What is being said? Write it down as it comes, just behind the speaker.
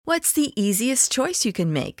What's the easiest choice you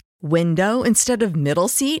can make? Window instead of middle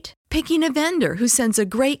seat? Picking a vendor who sends a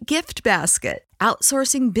great gift basket?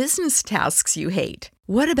 Outsourcing business tasks you hate?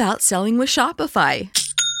 What about selling with Shopify?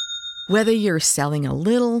 Whether you're selling a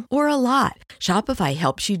little or a lot, Shopify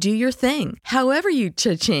helps you do your thing, however you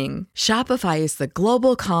cha-ching. Shopify is the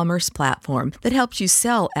global commerce platform that helps you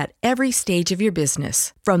sell at every stage of your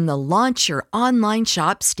business. From the launch your online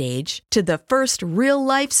shop stage to the first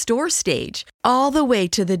real-life store stage, all the way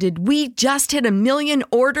to the did we just hit a million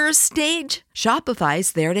orders stage.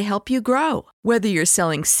 Shopify's there to help you grow. Whether you're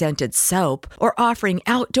selling scented soap or offering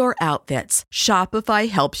outdoor outfits, Shopify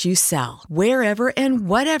helps you sell. Wherever and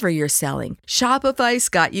whatever you're selling, Shopify's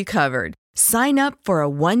got you covered. Sign up for a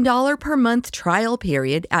 $1 per month trial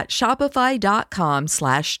period at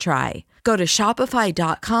shopify.com/try. Go to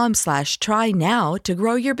shopify.com/try now to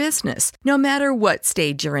grow your business, no matter what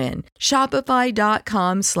stage you're in.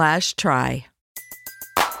 Shopify.com/try.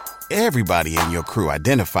 Everybody in your crew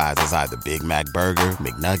identifies as either Big Mac Burger,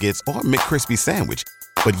 McNuggets, or McCrispy Sandwich.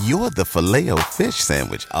 But you're the Filet-O-Fish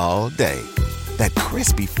Sandwich all day. That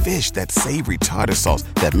crispy fish, that savory tartar sauce,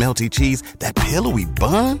 that melty cheese, that pillowy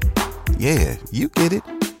bun. Yeah, you get it.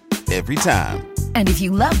 Every time. And if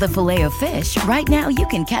you love the Filet-O-Fish, right now you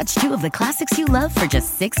can catch two of the classics you love for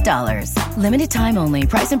just $6. Limited time only.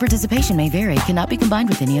 Price and participation may vary. Cannot be combined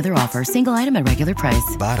with any other offer. Single item at regular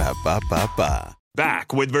price. Ba-da-ba-ba-ba.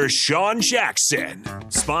 Back with Vershawn Jackson,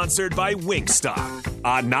 sponsored by Wingstop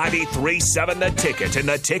on 93.7 The Ticket and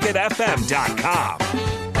theticketfm.com.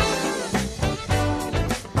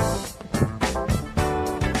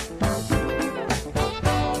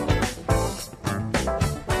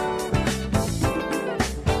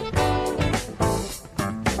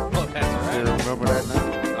 Remember that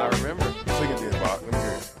now? I remember. Sing it then, Bob. Let me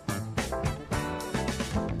hear it.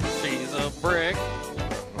 She's a brick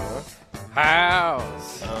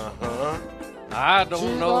house. I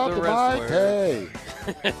don't know the rest of it.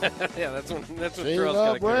 Yeah, that's what girls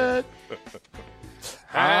got to clear.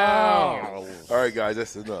 House. All right, guys,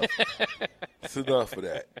 that's enough. That's enough of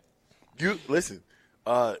that. You listen.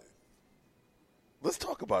 Let's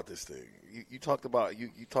talk about this thing. You talked about you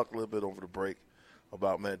talked a little bit over the break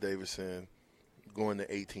about Matt Davidson going to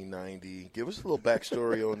 1890. Give us a little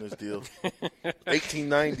backstory on this deal.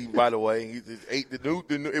 1890, by the way.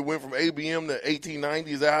 It went from ABM to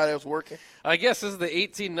 1890. Is that how that's working? I guess this is the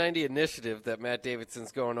 1890 initiative that Matt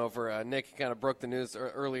Davidson's going over. Nick kind of broke the news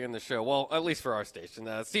earlier in the show. Well, at least for our station.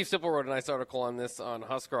 Steve Sipple wrote a nice article on this on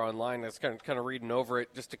Husker Online. I was kind of reading over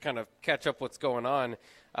it just to kind of catch up what's going on.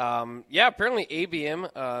 Apparently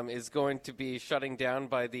ABM is going to be shutting down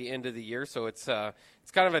by the end of the year, so it's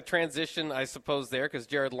kind of a transition, I suppose, there, because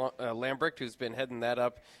Jared Lambrecht, who's been heading that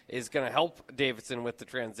up, is going to help Davidson with the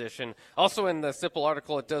transition. Also in the Sipple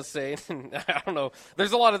article, it does say, I don't know,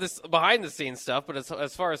 there's a lot of this behind-the-scenes stuff, but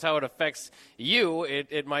as far as how it affects you,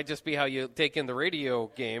 it might just be how you take in the radio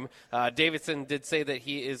game. Davidson did say that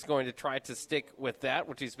he is going to try to stick with that,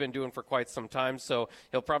 which he's been doing for quite some time, so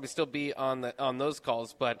he'll probably still be on those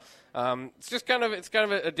calls, but it's kind of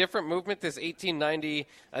a different movement. This 1890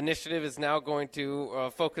 initiative is now going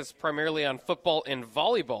to focus primarily on football and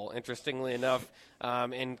volleyball, interestingly enough,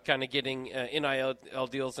 and kind of getting NIL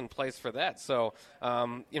deals in place for that. So,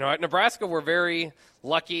 at Nebraska, we're very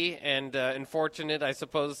lucky and fortunate, I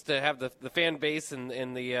suppose, to have the fan base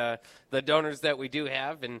and the donors that we do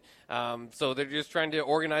have. And so they're just trying to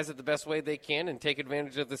organize it the best way they can and take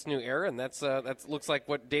advantage of this new era. And that looks like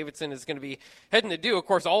what Davidson is going to be heading to do. Of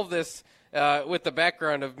course, all of this with the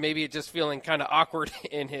background of maybe just feeling kind of awkward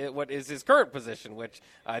in what is his current position, which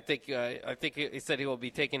I think he said he will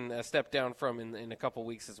be taking a step down from in a couple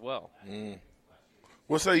weeks as well.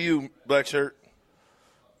 What say you, Black Shirt?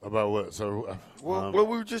 About what? So, what we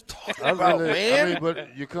were just talking about, man.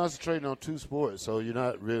 But you're concentrating on two sports, so you're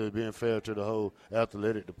not really being fair to the whole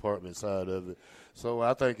athletic department side of it. So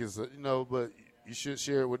I think it's but you should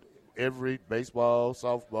share it with every baseball,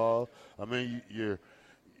 softball. I mean,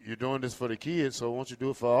 you're doing this for the kids, so why don't you do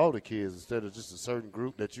it for all the kids instead of just a certain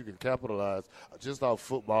group that you can capitalize just off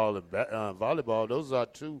football and volleyball. Those are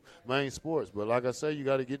two main sports. But like I say, you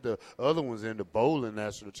got to get the other ones in, the bowling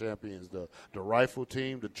national champions, the rifle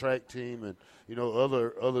team, the track team, and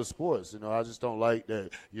other sports. I just don't like that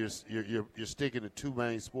you're sticking to two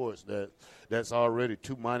main sports that's already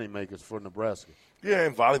two money makers for Nebraska. Yeah,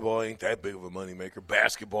 and volleyball ain't that big of a moneymaker.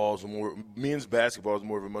 Men's basketball is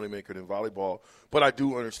more of a moneymaker than volleyball. But I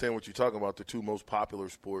do understand what you're talking about, the two most popular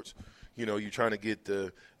sports. You're trying to get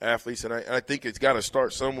the athletes, and I think it's got to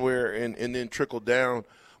start somewhere and then trickle down.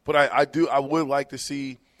 But I would like to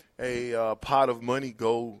see a pot of money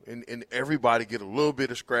go and everybody get a little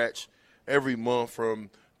bit of scratch every month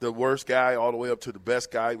from the worst guy all the way up to the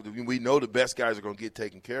best guy. We know the best guys are going to get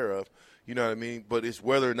taken care of. You know what I mean? But it's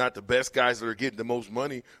whether or not the best guys that are getting the most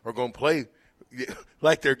money are going to play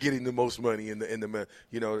like they're getting the most money in the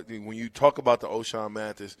when you talk about the O'Shawn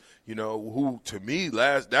Mathis, who to me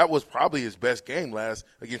that was probably his best game last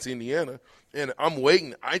against Indiana. And I'm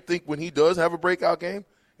waiting. I think when he does have a breakout game,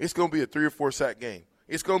 it's going to be a 3 or 4 sack game.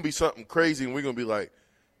 It's going to be something crazy, and we're going to be like,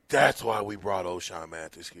 that's why we brought O'Shawn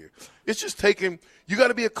Mathis here. It's just you got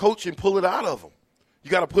to be a coach and pull it out of him.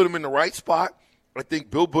 You got to put him in the right spot. I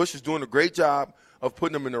think Bill Busch is doing a great job of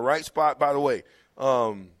putting him in the right spot. By the way,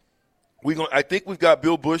 I think we've got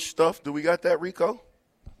Bill Busch stuff. Do we got that, Rico?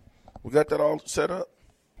 We got that all set up?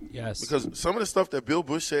 Yes. Because some of the stuff that Bill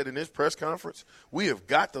Busch said in his press conference, we have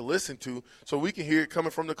got to listen to so we can hear it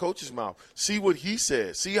coming from the coach's mouth. See what he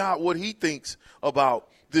says. See what he thinks about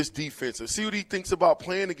this defense. See what he thinks about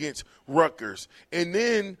playing against Rutgers. And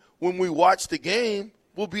then when we watch the game,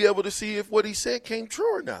 we'll be able to see if what he said came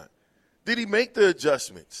true or not. Did he make the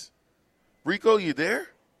adjustments? Rico, you there?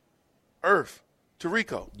 Earth to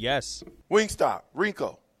Rico. Yes. Wingstop,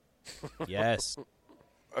 Rico. Yes.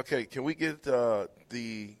 Okay, can we get the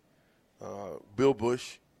Bill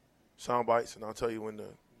Busch sound bites, and I'll tell you when to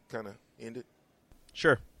kind of end it?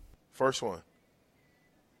 Sure. First one.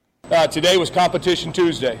 Today was Competition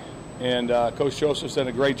Tuesday, and Coach Joseph's done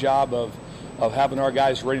a great job of having our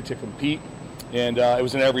guys ready to compete, and it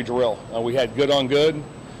was in every drill. We had good on good.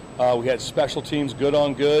 We had special teams good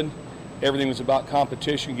on good. Everything was about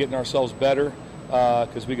competition, getting ourselves better,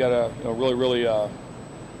 because we got a really a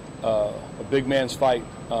big man's fight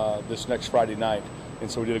this next Friday night. And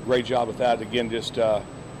so we did a great job with that. Again, just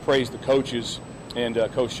praise the coaches and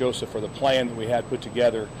Coach Joseph for the plan that we had put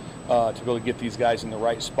together to be able to get these guys in the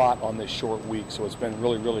right spot on this short week. So it's been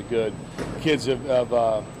really, really good. Kids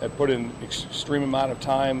have put in extreme amount of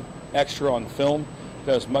time extra on film,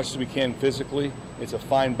 as much as we can physically. It's a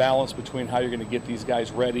fine balance between how you're going to get these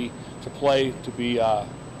guys ready to play, to be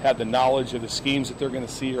have the knowledge of the schemes that they're going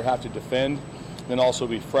to see or have to defend, and also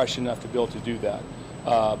be fresh enough to be able to do that.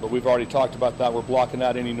 But we've already talked about that. We're blocking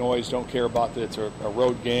out any noise. Don't care about that it's a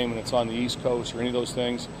road game and it's on the East Coast or any of those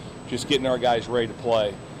things. Just getting our guys ready to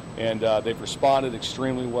play. And they've responded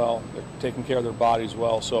extremely well. They're taking care of their bodies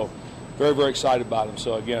well. So very, very excited about them.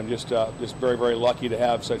 So, again, I'm just very, very lucky to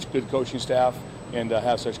have such good coaching staff and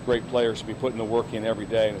have such great players to be putting the work in every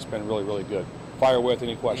day. And it's been really, really good. Fire with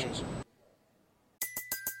any questions.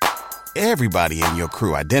 Everybody in your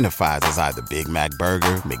crew identifies as either Big Mac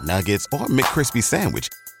Burger, McNuggets, or McCrispy Sandwich.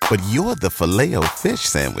 But you're the Filet-O-Fish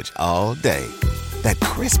Sandwich all day. That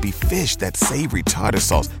crispy fish, that savory tartar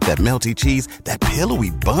sauce, that melty cheese, that pillowy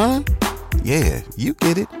bun. Yeah, you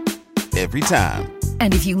get it. Every time.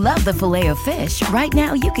 And if you love the Filet-O-Fish, right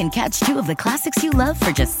now you can catch 2 of the classics you love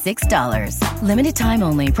for just $6. Limited time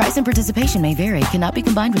only. Price and participation may vary. Cannot be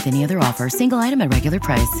combined with any other offer. Single item at regular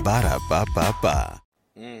price. Ba-da-ba-ba-ba.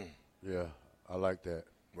 Yeah, I like that.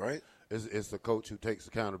 Right? It's the coach who takes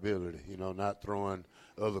accountability, not throwing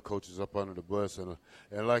other coaches up under the bus. And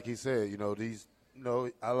like he said,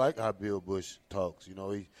 I like how Bill Busch talks.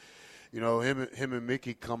 Him and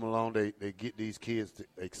Mickey come along. They get these kids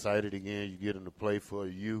excited again. You get them to play for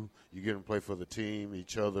you get them to play for the team,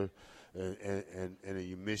 each other, and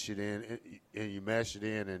you mash it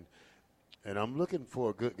in, and I'm looking for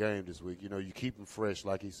a good game this week. You keep them fresh,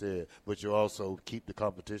 like he said, but you also keep the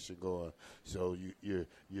competition going. So you're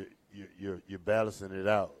balancing it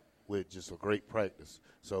out with just a great practice.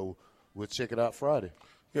 So we'll check it out Friday.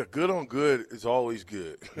 Yeah, good on good is always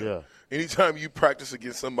good. Yeah. Anytime you practice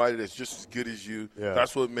against somebody that's just as good as you,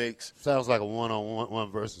 that's what makes. Sounds like a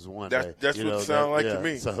one versus one. That's what it sounds like to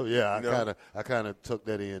me. So I kind of took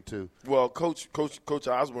that in too. Well, Coach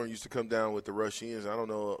Osborne used to come down with the rush-ins. I don't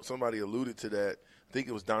know, somebody alluded to that. I think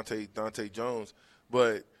it was Dante Jones,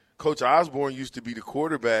 but Coach Osborne used to be the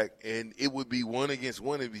quarterback, and it would be 1 against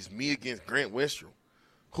 1. It was me against Grant Winstrom.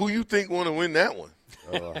 Who you think want to win that one?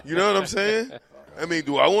 You know what I'm saying? I mean,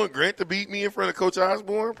 do I want Grant to beat me in front of Coach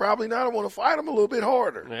Osborne? Probably not. I want to fight him a little bit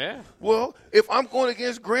harder. Yeah. Well, if I'm going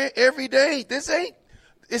against Grant every day,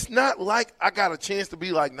 it's not like I got a chance to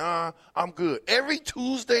be like, nah, I'm good. Every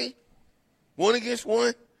Tuesday, 1 against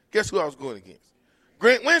 1, guess who I was going against?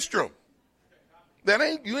 Grant Winstrom.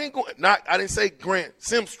 I didn't say Grant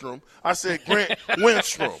Simstrom. I said Grant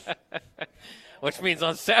Winstrom. Which means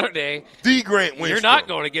on Saturday, the Grant Winstrom. You're not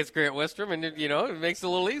going against Grant Winstrom, and it makes it a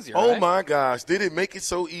little easier. Oh, right? my gosh. Did it make it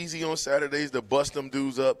so easy on Saturdays to bust them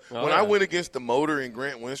dudes up? I went against the Motor and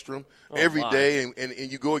Grant Winstrom every day,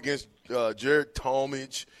 and you go against Jared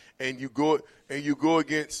Talmadge, and you go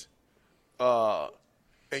against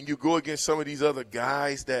some of these other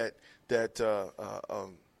guys that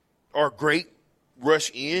are great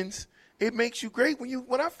rush ends, it makes you great.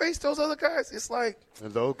 When I face those other guys, it's like,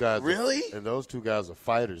 and those guys really? And those two guys are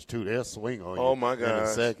fighters too. They'll swing on you. Oh my in God! a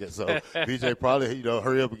second. So BJ probably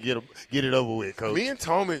hurry up and get it over with, coach. Me and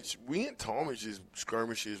Talmadge's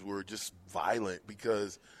skirmishes were just violent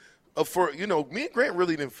because me and Grant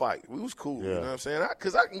really didn't fight. We was cool. Yeah. You know what I'm saying?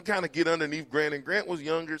 Because I can kind of get underneath Grant, and Grant was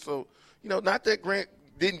younger, so not that Grant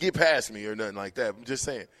didn't get past me or nothing like that. I'm just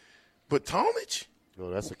saying, but Talmadge. Oh,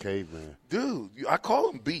 that's a caveman. Dude, I call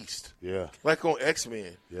him Beast. Yeah. Like on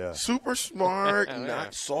X-Men. Yeah. Super smart,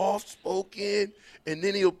 not soft-spoken, and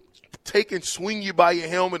then he'll take and swing you by your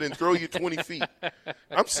helmet and throw you 20 feet.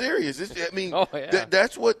 I'm serious.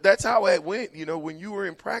 That's how it went. When you were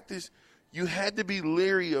in practice, you had to be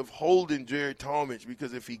leery of holding Jared Talmadge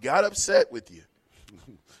because if he got upset with you,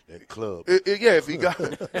 that club. If he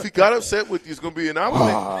got upset with you, it's going to be an I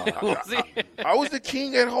was the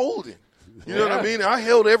king at holding. You know what I mean? I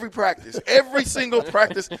held every single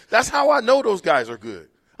practice. That's how I know those guys are good.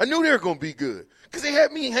 I knew they were going to be good because they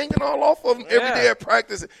had me hanging all off of them every day at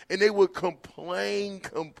practice, and they would complain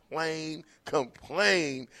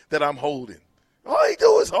that I'm holding. All they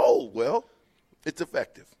do is hold. Well, it's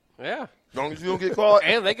effective. Yeah. As long as you don't get caught.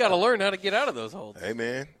 And they got to learn how to get out of those holds. Hey,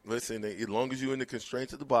 man, listen, as long as you're in the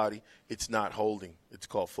constraints of the body, it's not holding. It's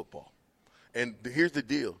called football. And here's the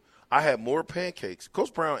deal. I had more pancakes.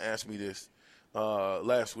 Coach Brown asked me this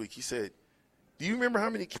last week. He said, do you remember how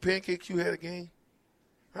many pancakes you had a game?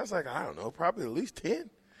 I was like, I don't know, probably at least 10.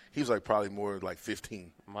 He was like, probably more like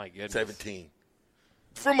 15. My goodness. 17.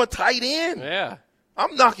 From a tight end. Yeah.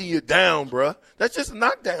 I'm knocking you down, bruh. That's just a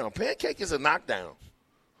knockdown. Pancake is a knockdown.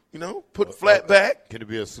 Put flat back. Can it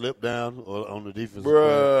be a slip down or on the defensive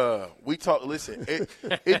Bruh, we talk. Listen,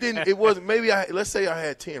 it wasn't. Maybe let's say I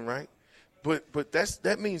had 10, right? But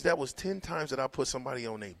that means that was 10 times that I put somebody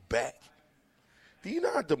on their back. Do you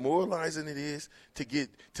know how demoralizing it is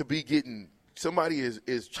to be getting somebody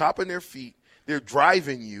is chopping their feet, they're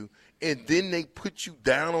driving you, and then they put you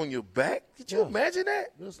down on your back? Did you imagine that?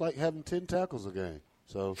 It's like having 10 tackles a game.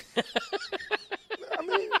 So I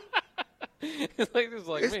mean,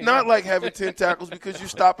 it's not like having 10 tackles because you're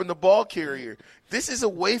stopping the ball carrier. This is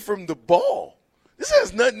away from the ball. This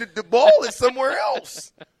has nothing. The ball is somewhere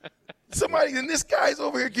else. This guy's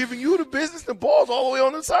over here giving you the business. The ball's all the way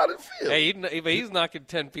on the side of the field. Hey, he's knocking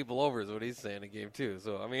 10 people over is what he's saying in the game too.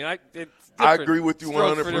 So I mean, I agree with you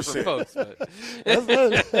 100%. Folks,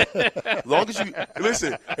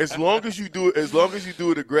 as long as you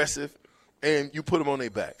do it aggressive, and you put them on their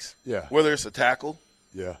backs. Yeah. Whether it's a tackle.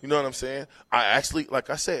 Yeah. You know what I'm saying? I actually, like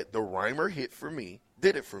I said, the Reimer hit for me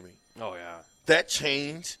did it for me. Oh yeah. That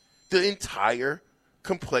changed the entire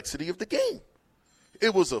complexity of the game.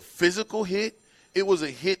 It was a physical hit. It was a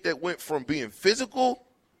hit that went from being physical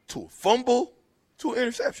to a fumble to an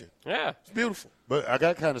interception. Yeah. It's beautiful. But I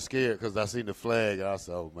got kind of scared because I seen the flag, and I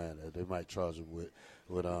said, oh, man, they might charge him with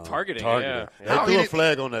targeting. Yeah. They threw a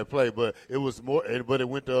flag on that play, but it was more. But it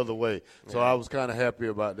went the other way. So I was kind of happy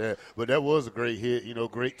about that. But that was a great hit,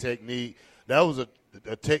 great technique. That was a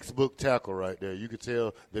textbook tackle right there. You could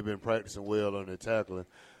tell they've been practicing well on their tackling.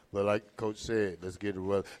 But like Coach said, let's get it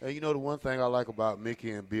right. And, the one thing I like about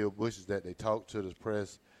Mickey and Bill Busch is that they talk to the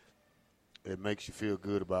press. It makes you feel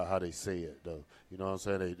good about how they say it, though. You know what I'm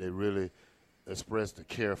saying? They really express the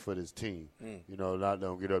care for this team. Not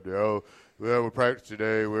don't get up there, we practice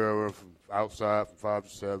today. We're from outside from 5 to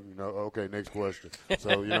 7. Okay, next question.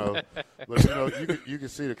 So, but you can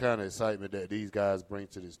see the kind of excitement that these guys bring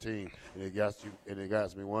to this team, and it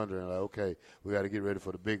got me wondering, like, okay, we got to get ready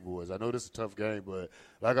for the big boys. I know this is a tough game, but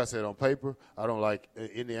like I said, on paper, I don't like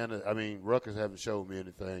Indiana. I mean, Rutgers haven't showed me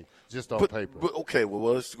anything just on paper. But okay,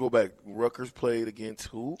 well, let's go back. Rutgers played against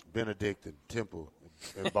who? Benedictine, Temple,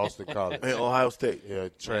 and Boston College, and Ohio State. Yeah,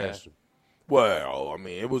 trashed them. Well, I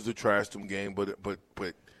mean, it was the trash them game, but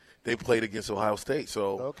they played against Ohio State,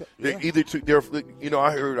 so okay.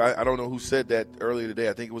 I heard. I don't know who said that earlier today.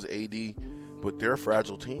 I think it was AD, but they're a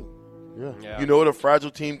fragile team. Yeah. You know what a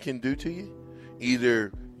fragile team can do to you?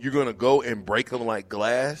 Either you're going to go and break them like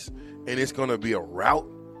glass, and it's going to be a rout,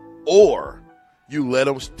 or you let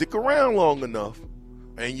them stick around long enough,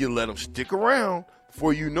 and you let them stick around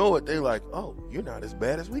before you know it. They're like, oh, you're not as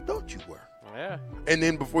bad as we thought you were. Yeah. And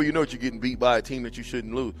then before you know it, you're getting beat by a team that you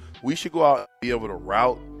shouldn't lose. We should go out and be able to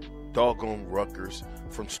route doggone Rutgers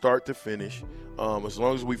from start to finish, as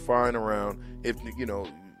long as we find around.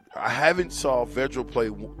 I haven't saw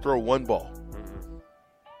Vedral throw one ball. Mm-hmm.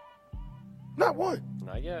 Not one.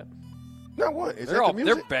 Not yet. Not one. Is they're that the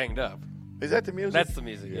music? They're banged up. Is that the music? That's the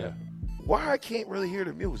music, yeah. Why I can't really hear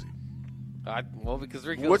the music? Because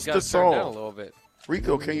Rico's What's got the to turn song? down a little bit.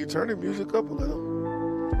 Rico, can you turn the music up a little?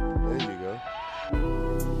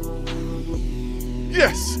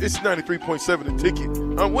 Yes, it's 93.7 The Ticket.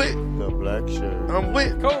 I'm with The black shirt. I'm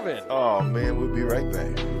with COVID. Oh, man, we'll be right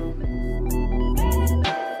back.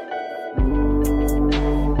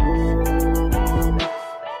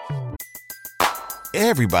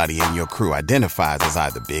 Everybody in your crew identifies as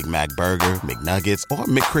either Big Mac Burger, McNuggets, or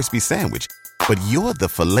McCrispy Sandwich. But you're the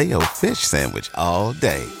Filet-O-Fish Sandwich all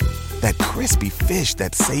day. That crispy fish,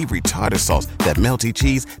 that savory tartar sauce, that melty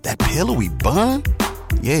cheese, that pillowy bun.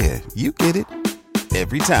 Yeah, you get it.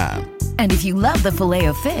 Every time. And if you love the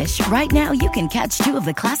Filet-O-Fish, right now you can catch two of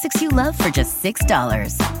the classics you love for just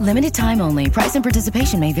 $6. Limited time only. Price and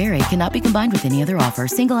participation may vary. Cannot be combined with any other offer.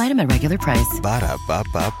 Single item at regular price.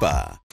 Ba-da-ba-ba-ba.